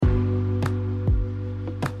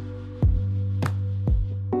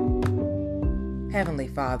Heavenly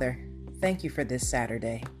Father, thank you for this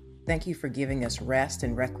Saturday. Thank you for giving us rest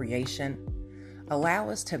and recreation. Allow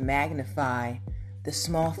us to magnify the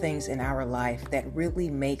small things in our life that really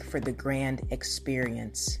make for the grand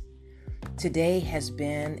experience. Today has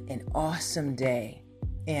been an awesome day,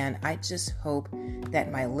 and I just hope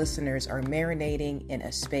that my listeners are marinating in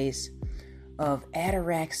a space of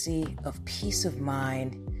ataraxy, of peace of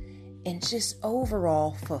mind, and just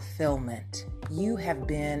overall fulfillment. You have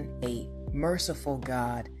been a merciful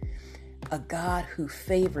God, a God who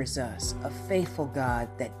favors us, a faithful God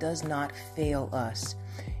that does not fail us.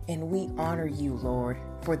 And we honor you, Lord,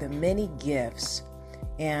 for the many gifts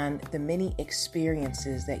and the many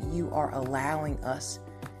experiences that you are allowing us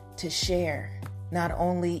to share, not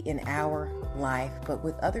only in our life, but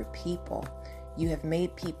with other people. You have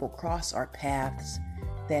made people cross our paths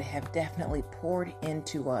that have definitely poured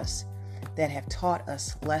into us, that have taught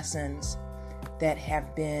us lessons, that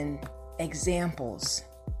have been examples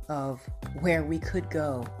of where we could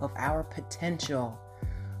go, of our potential,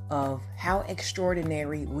 of how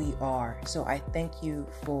extraordinary we are. So I thank you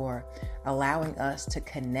for allowing us to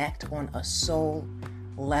connect on a soul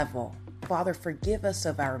level. Father, forgive us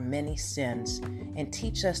of our many sins and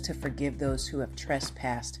teach us to forgive those who have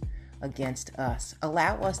trespassed against us.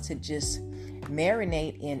 Allow us to just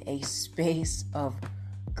marinate in a space of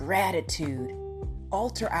gratitude.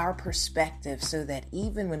 Alter our perspective so that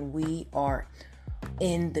even when we are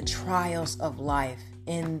in the trials of life,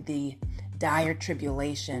 in the dire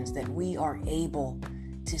tribulations, that we are able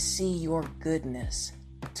to see your goodness,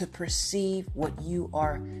 to perceive what you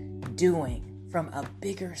are doing from a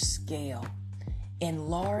bigger scale.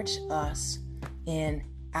 Enlarge us in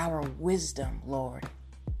our wisdom, Lord.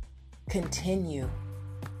 Continue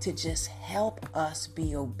to just help us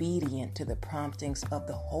be obedient to the promptings of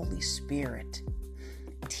the Holy Spirit.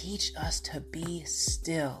 Teach us to be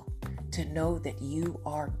still, to know that you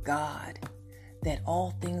are God, that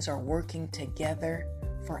all things are working together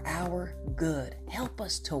for our good. Help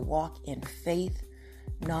us to walk in faith,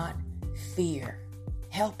 not fear.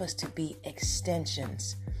 Help us to be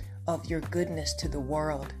extensions of your goodness to the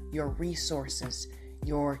world, your resources,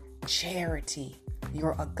 your charity,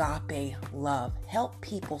 your agape love. Help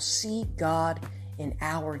people see God in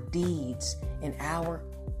our deeds, in our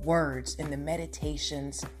words, in the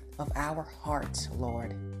meditations of our hearts,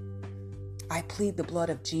 Lord. I plead the blood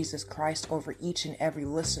of Jesus Christ over each and every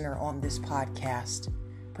listener on this podcast.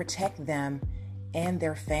 Protect them and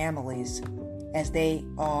their families as they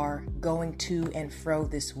are going to and fro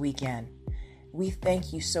this weekend. We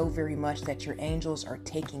thank you so very much that your angels are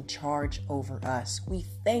taking charge over us. We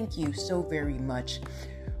thank you so very much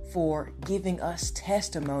for giving us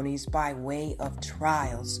testimonies by way of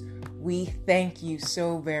trials. We thank you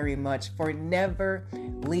so very much for never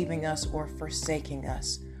leaving us or forsaking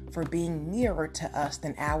us, for being nearer to us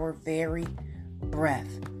than our very breath.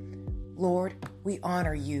 Lord, we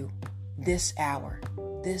honor you this hour,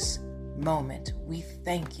 this moment. We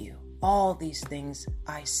thank you. All these things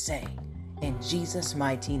I say in Jesus'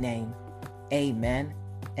 mighty name. Amen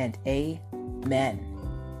and amen.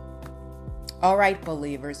 All right,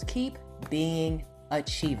 believers, keep being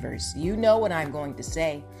achievers. You know what I'm going to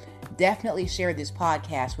say. Definitely share this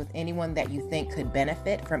podcast with anyone that you think could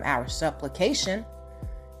benefit from our supplication,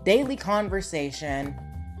 daily conversation,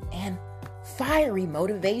 and fiery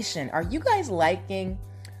motivation. Are you guys liking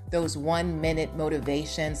those 1-minute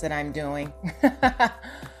motivations that I'm doing?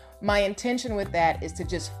 My intention with that is to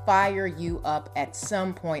just fire you up at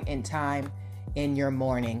some point in time in your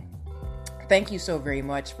morning. Thank you so very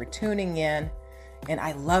much for tuning in, and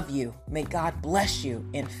I love you. May God bless you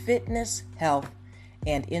in fitness, health,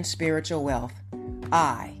 and in spiritual wealth.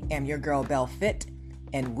 I am your girl, Belle Fit,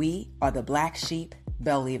 and we are the Black Sheep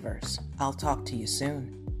Believers. I'll talk to you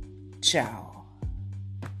soon. Ciao.